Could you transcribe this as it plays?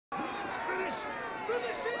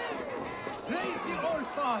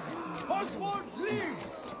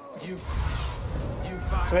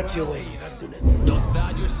Thread your ways. Not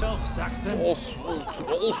bad yourself, Saxon.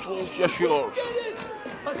 Oswald yaşıyor.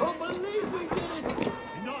 I can't believe we did it.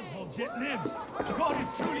 And Oswald yet lives. God is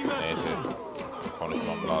truly merciful. Neyse,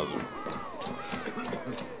 konuşmam lazım.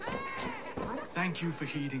 Thank you for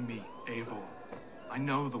heeding me, Eivor. I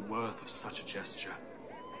know the worth of such a gesture.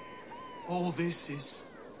 All this is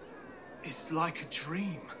like a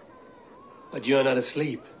dream. But you're not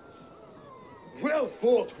asleep. Well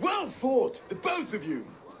fought, the both of you.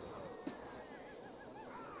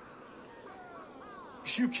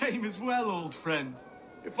 You came as well, old friend.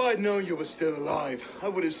 If I'd known you were still alive, I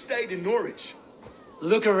would have stayed in Norwich.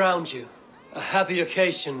 Look around you. A happy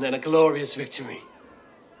occasion and a glorious victory.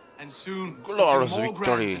 And soon, Glorious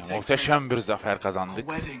victory. Muhteşem bir zafer kazandık.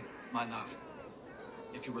 A wedding, my love.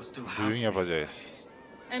 If you will still have Düğün me. yapacağız.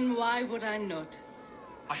 And why would I not?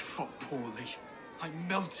 I fought poorly. I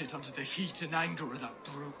melted under the heat and anger of that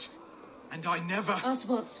brute. And I never...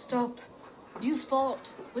 Oswald, stop. You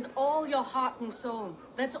fought with all your heart and soul.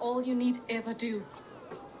 That's all you need ever do.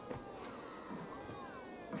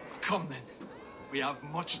 Come then. We have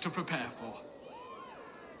much to prepare for.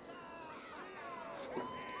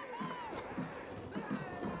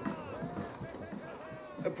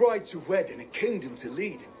 A bride to wed and a kingdom to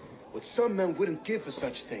lead. What some men wouldn't give for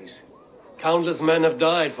such things. Countless men have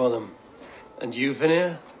died for them. And you,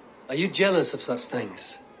 Vanir? Are you jealous of such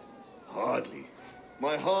things? Hardly.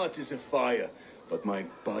 My heart is afire, but my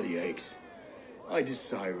body aches. I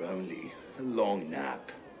desire only a long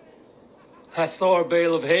nap. I saw a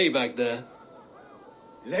bale of hay back there.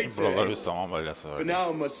 Buralar bir Later. saman balyası For var. now,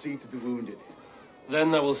 I must see to the wounded.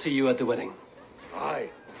 Then I will see you at the wedding. Aye,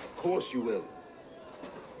 of course you will.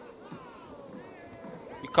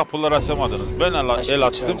 Bir kapıları açamadınız. Ben el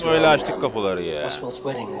attım, öyle açtık kapıları ya. Oswald's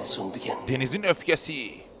wedding will soon begin. Denizin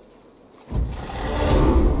öfkesi.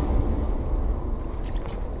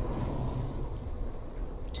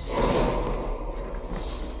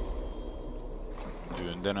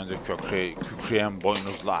 Düğünden önce kükreyen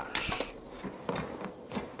boynuzlar.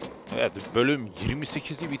 Evet, bölüm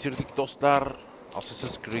 28'i bitirdik dostlar.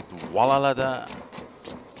 Assassin's Creed Valhalla'da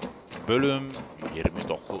bölüm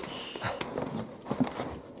 29.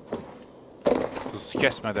 Hız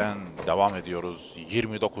kesmeden devam ediyoruz.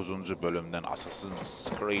 29. bölümden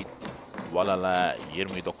Assassin's Creed Valhalla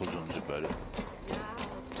 29. bölüm.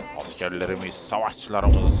 Askerlerimiz,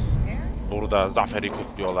 savaşçılarımız burada zaferi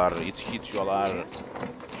kutluyorlar, içki içiyorlar,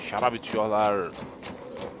 şarap içiyorlar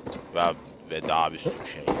ve daha bir sürü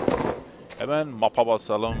şey. Hemen mapa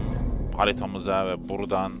basalım haritamıza ve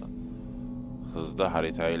buradan hızlı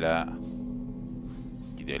haritayla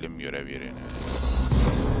gidelim görev yerine.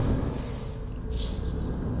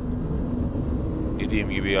 Dediğim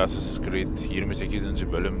gibi Assassin's Creed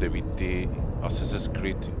 28. bölüm de bitti. Assassin's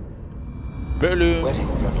Creed bölüm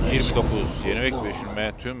 29 yeni ve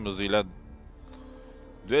beşinme tüm hızıyla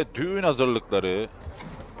ve düğün hazırlıkları.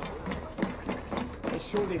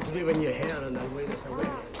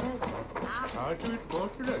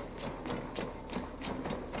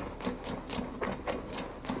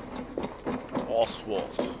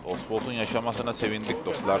 Oswald'un yaşamasına sevindik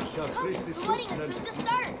dostlar.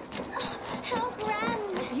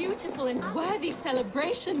 Beautiful and worthy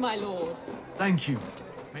celebration, my lord. Thank you.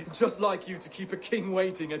 Just like you to keep a king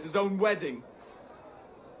waiting at his own wedding.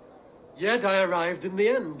 Yet I arrived in the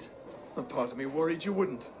end. A part of me worried you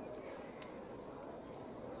wouldn't.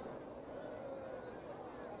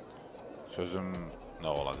 Sözüm ne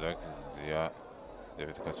olacak? Ziya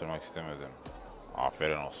David'i kaçırmak istemedim.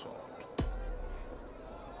 Aferin Oswald.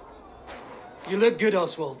 You look good,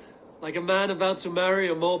 Oswald. Like a man about to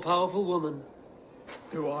marry a more powerful woman.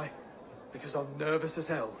 Do I? Because I'm nervous as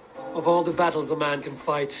hell. Of all the battles a man can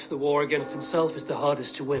fight, the war against himself is the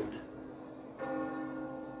hardest to win.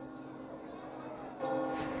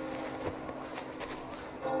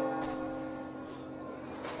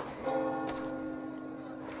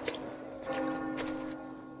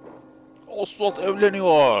 Oswald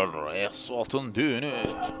evleniyor. Oswald'un düğünü.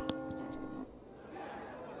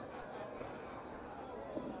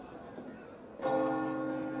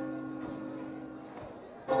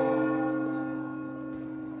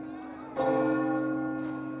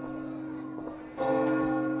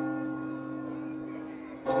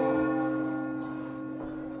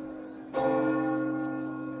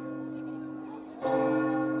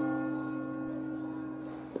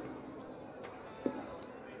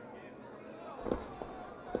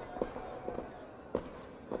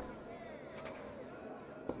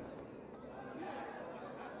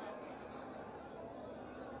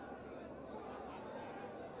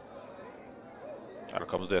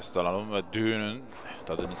 Arkamızı yaslanalım ve düğünün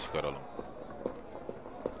tadını çıkaralım.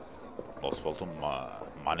 Oswald'un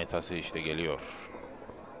manitası işte geliyor.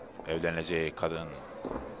 Evleneceği kadın.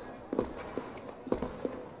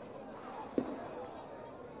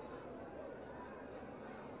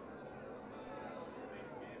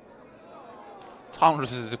 Tanrı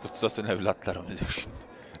sizi kutsasın evlatlarım diyecek şimdi.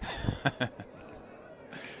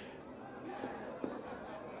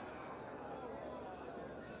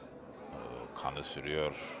 Kanı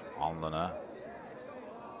sürüyor alnına.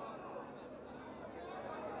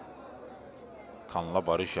 Kanla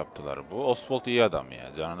barış yaptılar. Bu Oswald iyi adam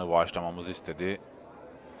ya. Canını bağışlamamızı istedi.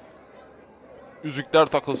 Yüzükler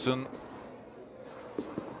takılsın.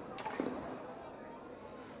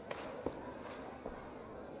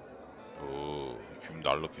 Oo,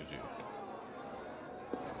 hükümdarlık yüzüğü.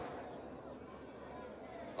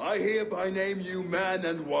 I hereby name you man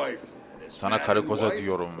and wife. Sana karı koca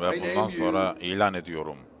diyorum ve bundan sonra ilan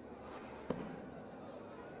ediyorum.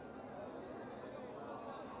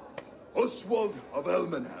 Oswald of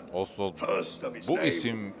Elmenham. Oswald. Bu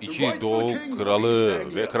isim iki doğu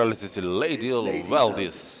kralı ve kraliçesi Lady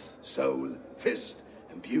Valdis. Soul, fist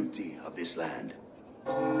and beauty of this land.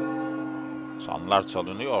 Çanlar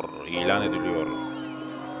çalınıyor, ilan ediliyor.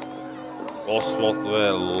 Oswald ve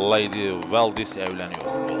Lady Valdis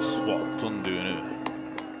evleniyor. Oswald'un düğünü.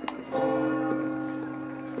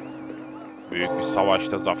 Büyük bir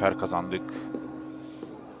savaşta zafer kazandık.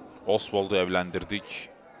 Oswald'u evlendirdik.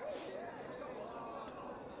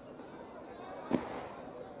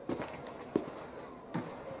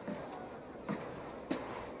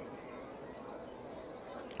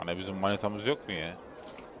 Hani bizim manitamız yok mu ya?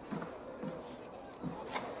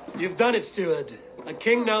 You've done it, steward. A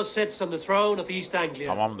king now sits on the throne of East Anglia.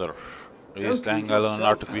 Tamamdır. East Anglia'nın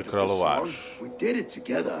artık bir kralı var. We did it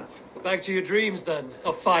together. Back to your dreams, then,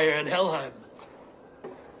 of fire and Helheim.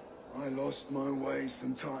 I lost my way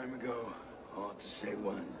some time ago. Hard to say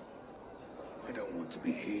when. I don't want to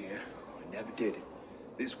be here. I never did.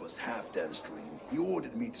 This was Halfdan's dream. He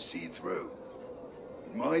ordered me to see it through.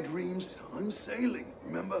 In my dreams, I'm sailing,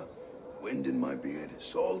 remember? Wind in my beard,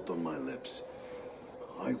 salt on my lips.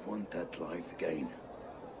 I want that life again.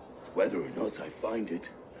 Whether or not I find it,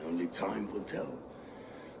 only time will tell.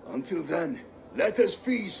 Until then, let us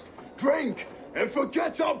feast, drink, and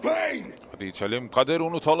forget our pain! Hadi içelim, kaderi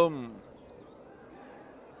unutalım.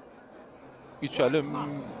 İçelim,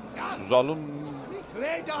 susalım,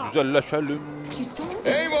 güzelleşelim.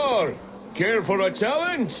 Eivor, care for a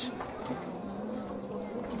challenge?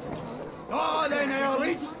 Oh, then,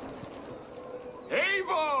 Earlich!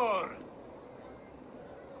 Eivor!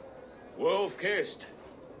 Wolf-kissed,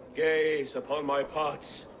 gaze upon my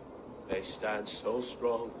pots. They stand so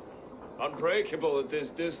strong. Unbreakable at this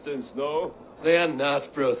distance, no? They are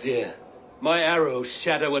not, Brothier. My arrows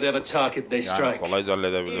shatter whatever target they Yani strike. kolayca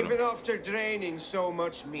halledebilirim. Even after draining so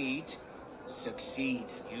much meat, succeed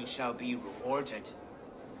and you shall be rewarded.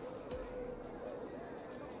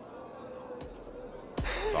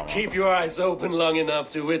 Tamam. Keep your eyes open long enough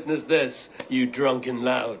to witness this, you drunken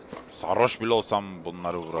loud. Sarhoş bile olsam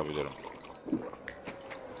bunları vurabilirim.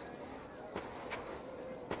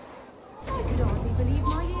 I could hardly believe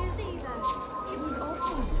my ears either. It was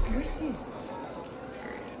Oswald's wishes.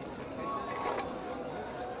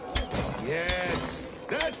 Yes,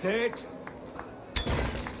 that's it!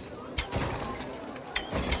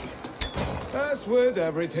 As with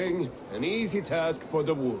everything, an easy task for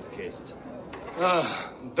the wolf-kissed.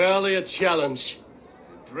 Ah, barely a challenge.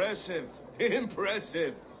 Impressive,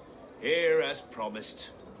 impressive. Here as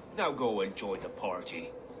promised. Now go enjoy the party.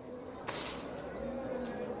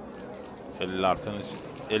 50 artın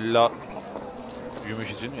 50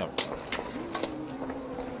 gümüş için mi yaptım?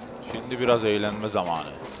 Şimdi biraz eğlenme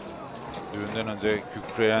zamanı. Düğünden önce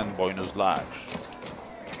kükreyen boynuzlar.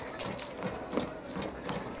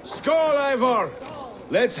 Skål, Eivor!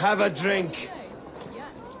 Let's have a drink. Yes,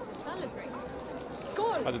 to celebrate.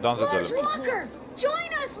 Skål! Hadi dans Large edelim. Walker!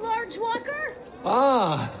 Join us, Large Walker!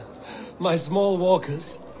 Ah, my small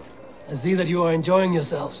walkers. I see that you are enjoying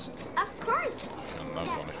yourselves. Of course. Şundan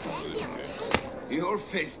konuşmamız gerekiyor. Your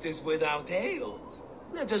fist is without ale.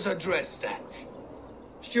 Let us address that.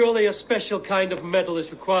 Surely a special kind of metal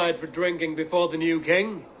is required for drinking before the new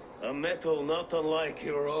king? A metal not unlike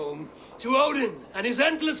your own. To Odin and his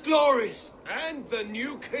endless glories! And the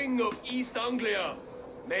new king of East Anglia.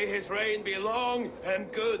 May his reign be long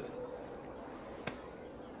and good.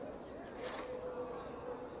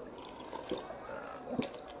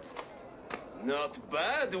 Not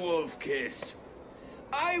bad, Wolf-kissed.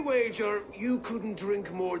 I wager you couldn't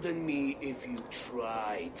drink more than me if you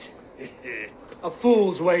tried. A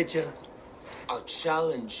fool's wager. A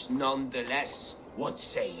challenge nonetheless. What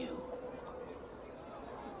say you?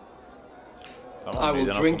 Tamam, I will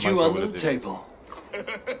meydan drink you okumayı kabul under the edelim. table.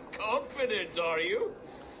 Confident, are you?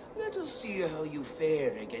 Let us see how you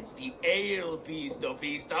fare against the ale beast of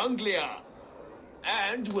East Anglia.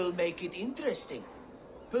 And we'll make it interesting.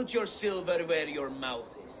 Put your silver where your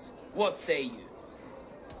mouth is. What say you?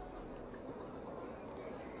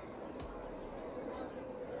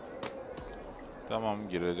 Tamam,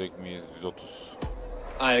 girecek miyiz? 130.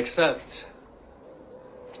 I accept.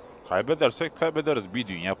 Kaybedersek kaybederiz. Bir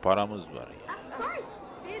dünya paramız var ya.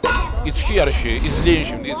 İçki yarışı. İzleyin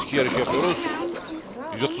şimdi. İçki yarışı yapıyoruz.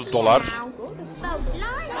 130 dolar.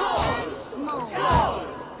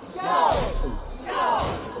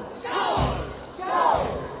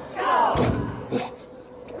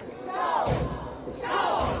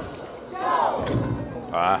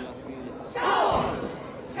 Ah.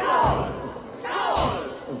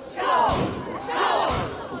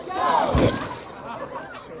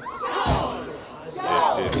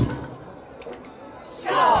 Geçti.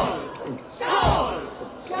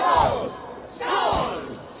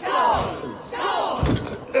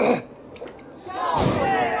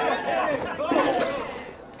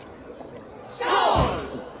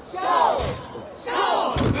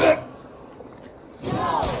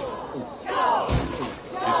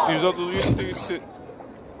 Gitti 130 gitti.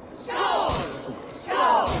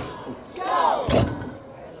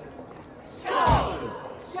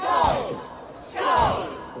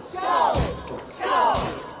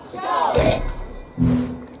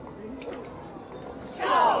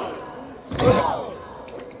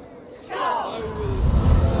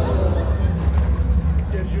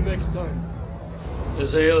 Get you next time.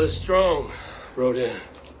 This ale is strong, Rodin.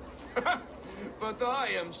 But I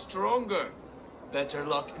am stronger. Better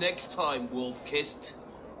luck next time, wolf-kissed.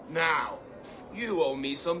 Now, you owe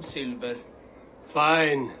me some silver.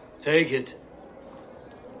 Fine, take it.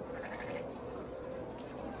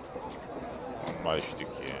 Amma içtik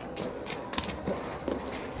ya.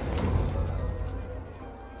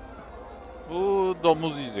 Bu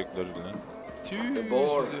domuz yiyecekler lan. The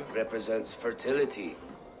boar represents fertility.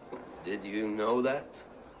 Did you know that?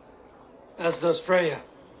 As does Freya.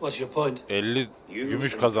 What's your point? 50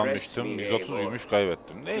 gümüş kazanmıştım, 130 gümüş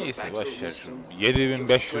kaybettim. Neyse boş ver.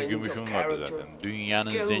 7500 gümüşüm vardı zaten.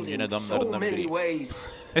 Dünyanın zengin adamlarından biriyim.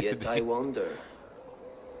 Yet I wonder,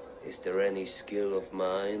 is there any skill of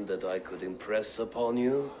mine that I could impress upon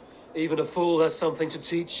you? Even a fool has something to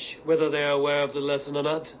teach, whether they are aware of the lesson or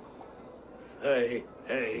not. Hey,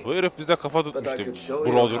 hey. Bu herif bize kafa tutmuştu.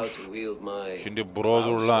 Brother. Şimdi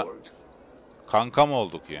Brother'la kanka mı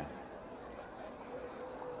olduk ya?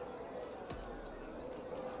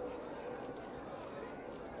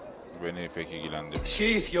 Beni pek ilgilendirmiyor.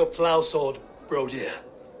 Sheath your plow sword, bro dear.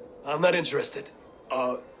 I'm not interested.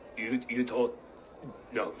 You thought...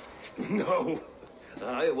 No. No.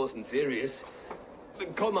 I wasn't serious.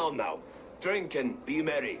 Come on now. Drink and be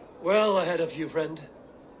merry. Well ahead of you, friend.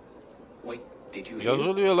 Wait, did you hear?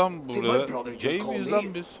 Yazılıyor lan burada. Gay miyiz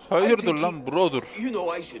lan biz? Hayırdır lan brother. You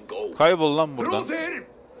know I should go. Kaybol lan buradan.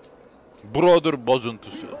 Brother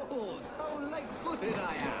bozuntusu.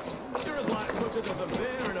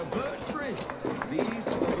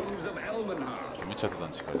 Kimi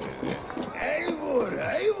çatıdan çıkaracağız ya? Eivor,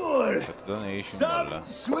 Eivor! Çatıda ne işin var Some lan?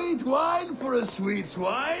 sweet wine for a sweet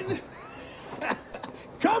swine?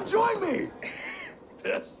 Come join me!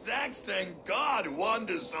 The Saxon god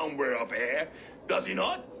wanders somewhere up here, does he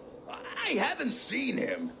not? I haven't seen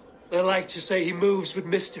him. They like to say he moves with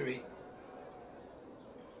mystery.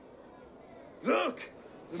 Look,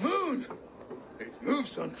 the moon. It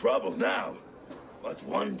moves on trouble now. But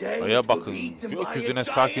one day Aya it will bakın, be eaten by a gökyüzüne giant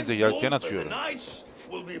sakince yelken wolf and açıyorum. the nights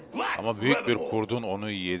will be black Ama büyük bir forevermore. kurdun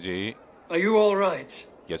onu yiyeceği Are you all right?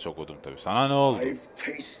 geç okudum tabi. Sana ne oldu? I've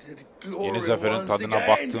tasted glory Yeni zaferin once tadına again,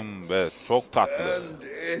 baktım ve çok tatlı. and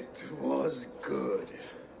it was good.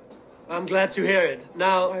 I'm glad to hear it.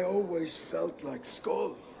 Now, I always felt like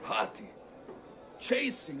Skoll, Hati,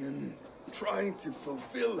 chasing and trying to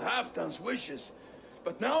fulfill Halfdan's wishes.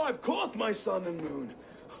 But now I've caught my sun and moon.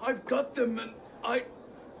 I've got them and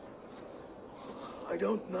I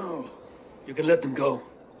don't know. you can let them go.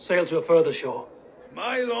 Sail to a further shore.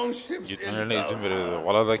 My long ships in Gitmelerine izin Valhalla. verildi.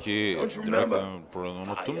 Valadaki Don't you remember? Dragon'un programını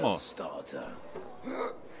unuttun mu? Starter.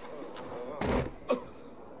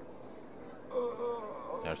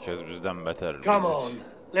 Herkes bizden beter. Come on.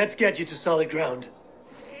 Let's get you to solid ground.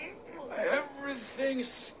 Everything's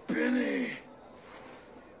spinny.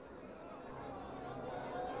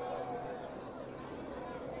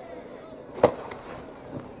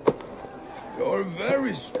 You're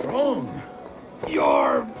very strong.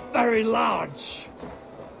 You're very large.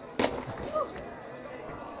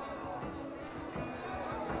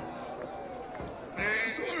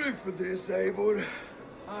 Sorry for this, Eivor.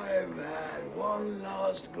 I've had one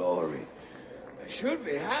last glory. I should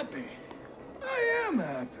be happy. I am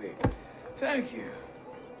happy. Thank you.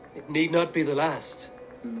 It need not be the last.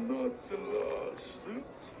 Not the last.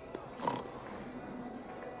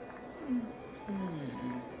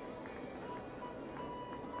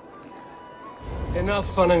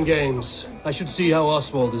 Enough fun and games. I should see how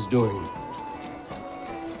Oswald is doing.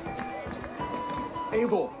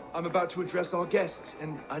 Eivor, I'm about to address our guests,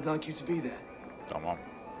 and I'd like you to be there. Tamam.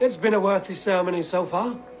 It's been a worthy ceremony so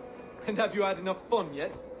far. And have you had enough fun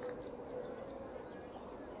yet?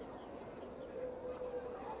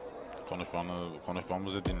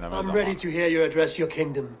 Konuşmamızı dinleme I'm zamanı. ready to hear you address your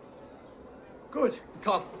kingdom. Good.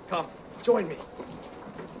 Come. Join me.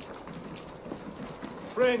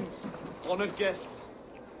 Friends, honored guests.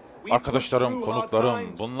 Arkadaşlarım,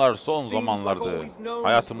 konuklarım, bunlar son zamanlardı.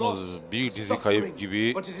 Hayatımız bir dizi kayıp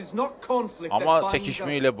gibi ama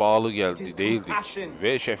çekişmeyle bağlı geldi, değildik.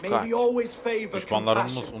 Ve şefkat.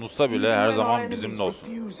 Düşmanlarımız unutsa bile her zaman bizimle olsun.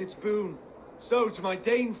 So to my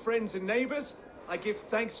Dane friends and neighbors, I give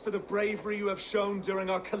thanks for the bravery you have shown during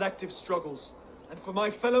our collective struggles. And for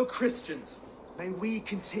my fellow Christians, may we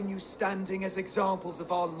continue standing as examples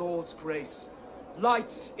of our Lord's grace.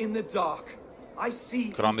 Lights in the dark.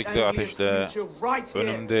 Karanlıkta ateşte,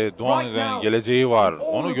 önümde doğan eden geleceği var.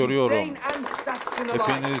 Onu görüyorum.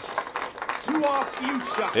 Hepiniz,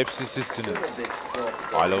 hepsi sizsiniz.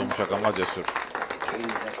 Hala yumuşak ama cesur.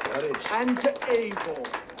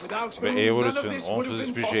 Ve Eivor için onsuz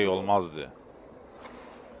hiçbir şey olmazdı.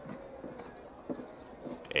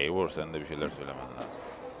 Eivor, sen de bir şeyler söylemen lazım.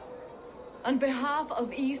 On behalf of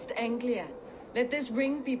East Anglia, let this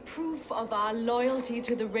ring be proof of our loyalty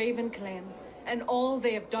to the Raven clan and all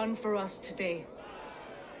they have done for us today.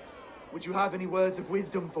 Would you have any words of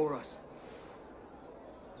wisdom for us?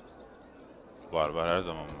 Var, her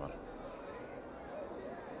zaman var.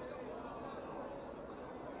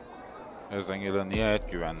 East Anglia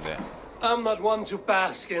nihayet güvende. I'm not one to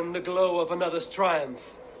bask in the glow of another's triumph,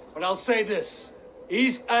 but I'll say this.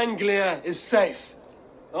 East Anglia is safe.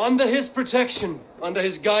 Under his protection, under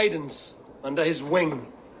his guidance, under his wing,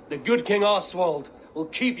 the good King Oswald will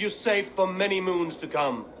keep you safe for many moons to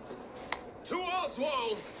come. To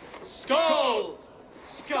Oswald! Skull!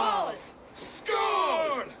 Skull!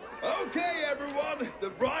 Skull! Okay, everyone, the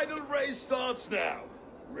bridal race starts now.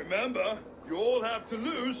 Remember, you all have to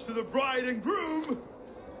lose to the bride and groom.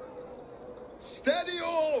 Steady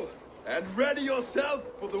all, and ready yourself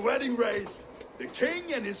for the wedding race. The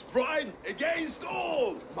king and his bride against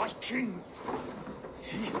all! My king!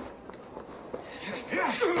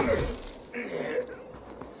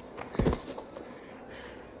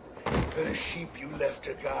 The sheep you left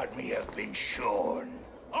to guard me have been shorn.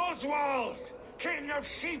 Oswald! King of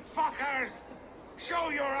sheep fuckers! Show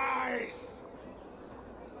your eyes!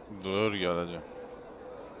 Dur geleceğim.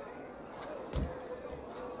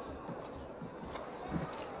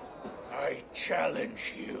 I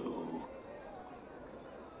challenge you.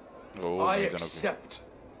 I accept.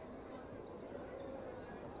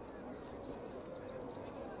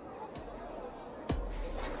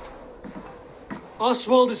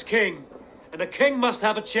 Oswald is king, and a king must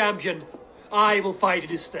have a champion. I will fight in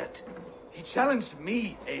his stead. He challenged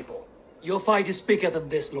me, Eivor. Your fight is bigger than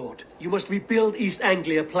this, Lord. You must rebuild East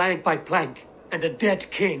Anglia plank by plank, and a dead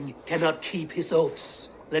king cannot keep his oaths.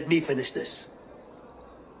 Let me finish this.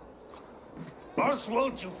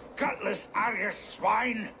 Oswald, you gutless Arya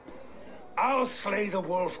swine! I'll slay the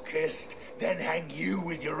wolf-kissed, then hang you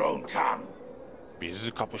with your own tongue.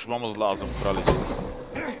 Bizi kapışmamız lazım kraliçe.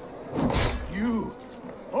 You,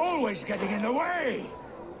 always getting in the way!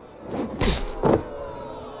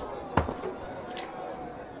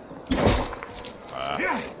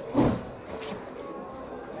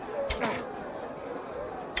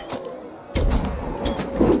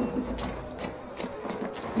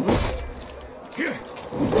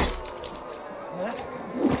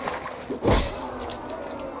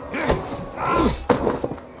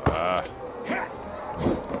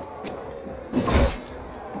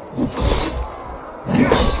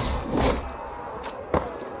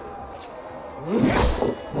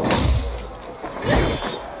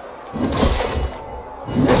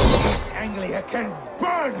 Anglia can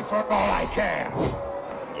burn for all I care!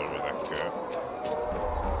 Dur bir dakika.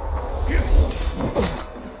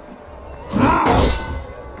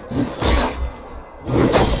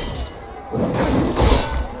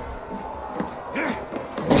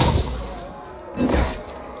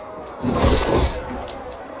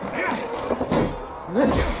 Bu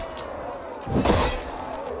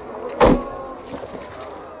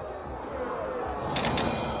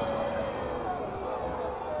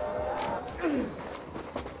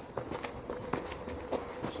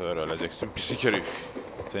sefer öleceksin pislik herif.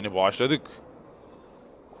 Seni bağışladık.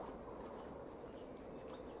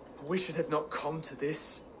 I wish it had not come to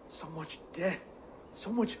this. So much death,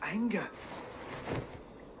 so much anger.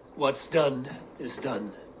 What's done is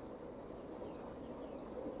done.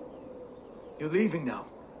 You're leaving now.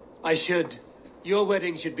 I should. Your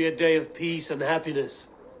wedding should be a day of peace and happiness.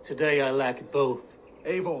 Today I lack both.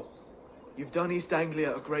 Eivor, you've done East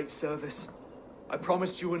Anglia a great service. I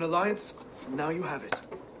promised you an alliance, and now you have it.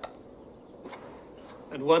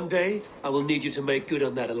 And one day, I will need you to make good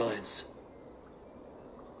on that alliance.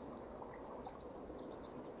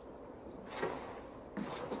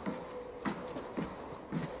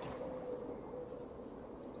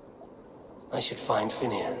 I should find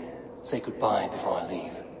Finnear. Say goodbye before I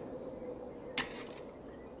leave.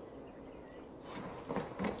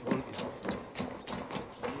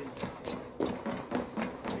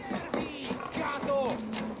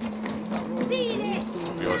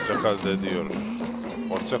 Bir hoşça kal de diyoruz.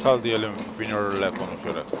 Hoşça kal diyelim Finnear'le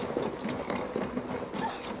konuşarak.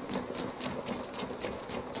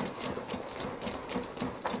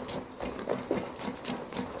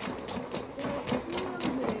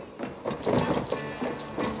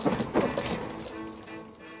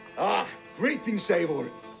 Greetings, Eivor.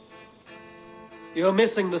 You're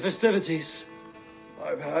missing the festivities.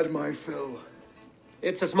 I've had my fill.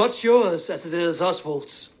 It's as much yours as it is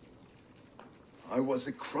Oswald's. I was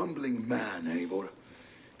a crumbling man, Eivor.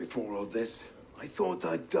 Before all this, I thought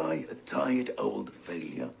I'd die a tired old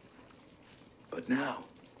failure. But now,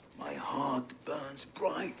 my heart burns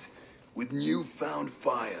bright with newfound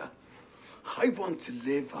fire. I want to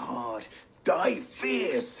live hard, die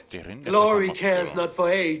fierce. Glory cares not for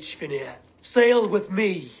age, Finnear. Sail with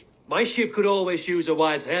me. My ship could always use a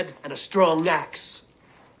wise head and a strong axe.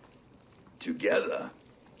 Together,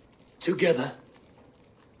 Together.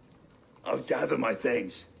 I'll gather my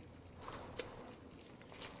things.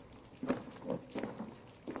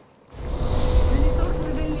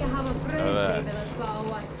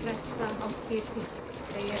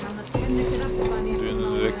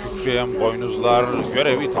 Düğününüze kükreyen boynuzlar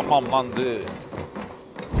görevi tamamlandı.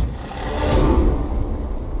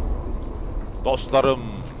 Dostlarım,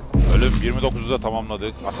 Bölüm 29'da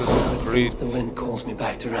tamamladık. Assassin's Creed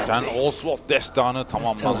Ten Oswald destanı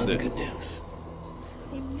tamamlandı.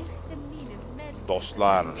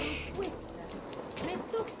 Dostlar.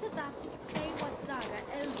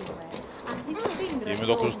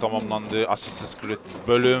 29 tamamlandı. Assassin's Creed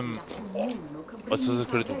Bölüm. Assassin's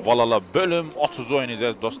Creed Valhalla Bölüm 30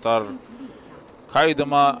 oynayacağız dostlar.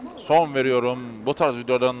 Kaydıma son veriyorum. Bu tarz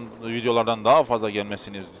videolardan daha fazla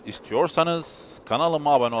gelmesini istiyorsanız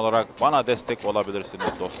kanalıma abone olarak bana destek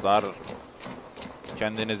olabilirsiniz dostlar.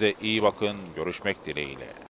 Kendinize iyi bakın. Görüşmek dileğiyle.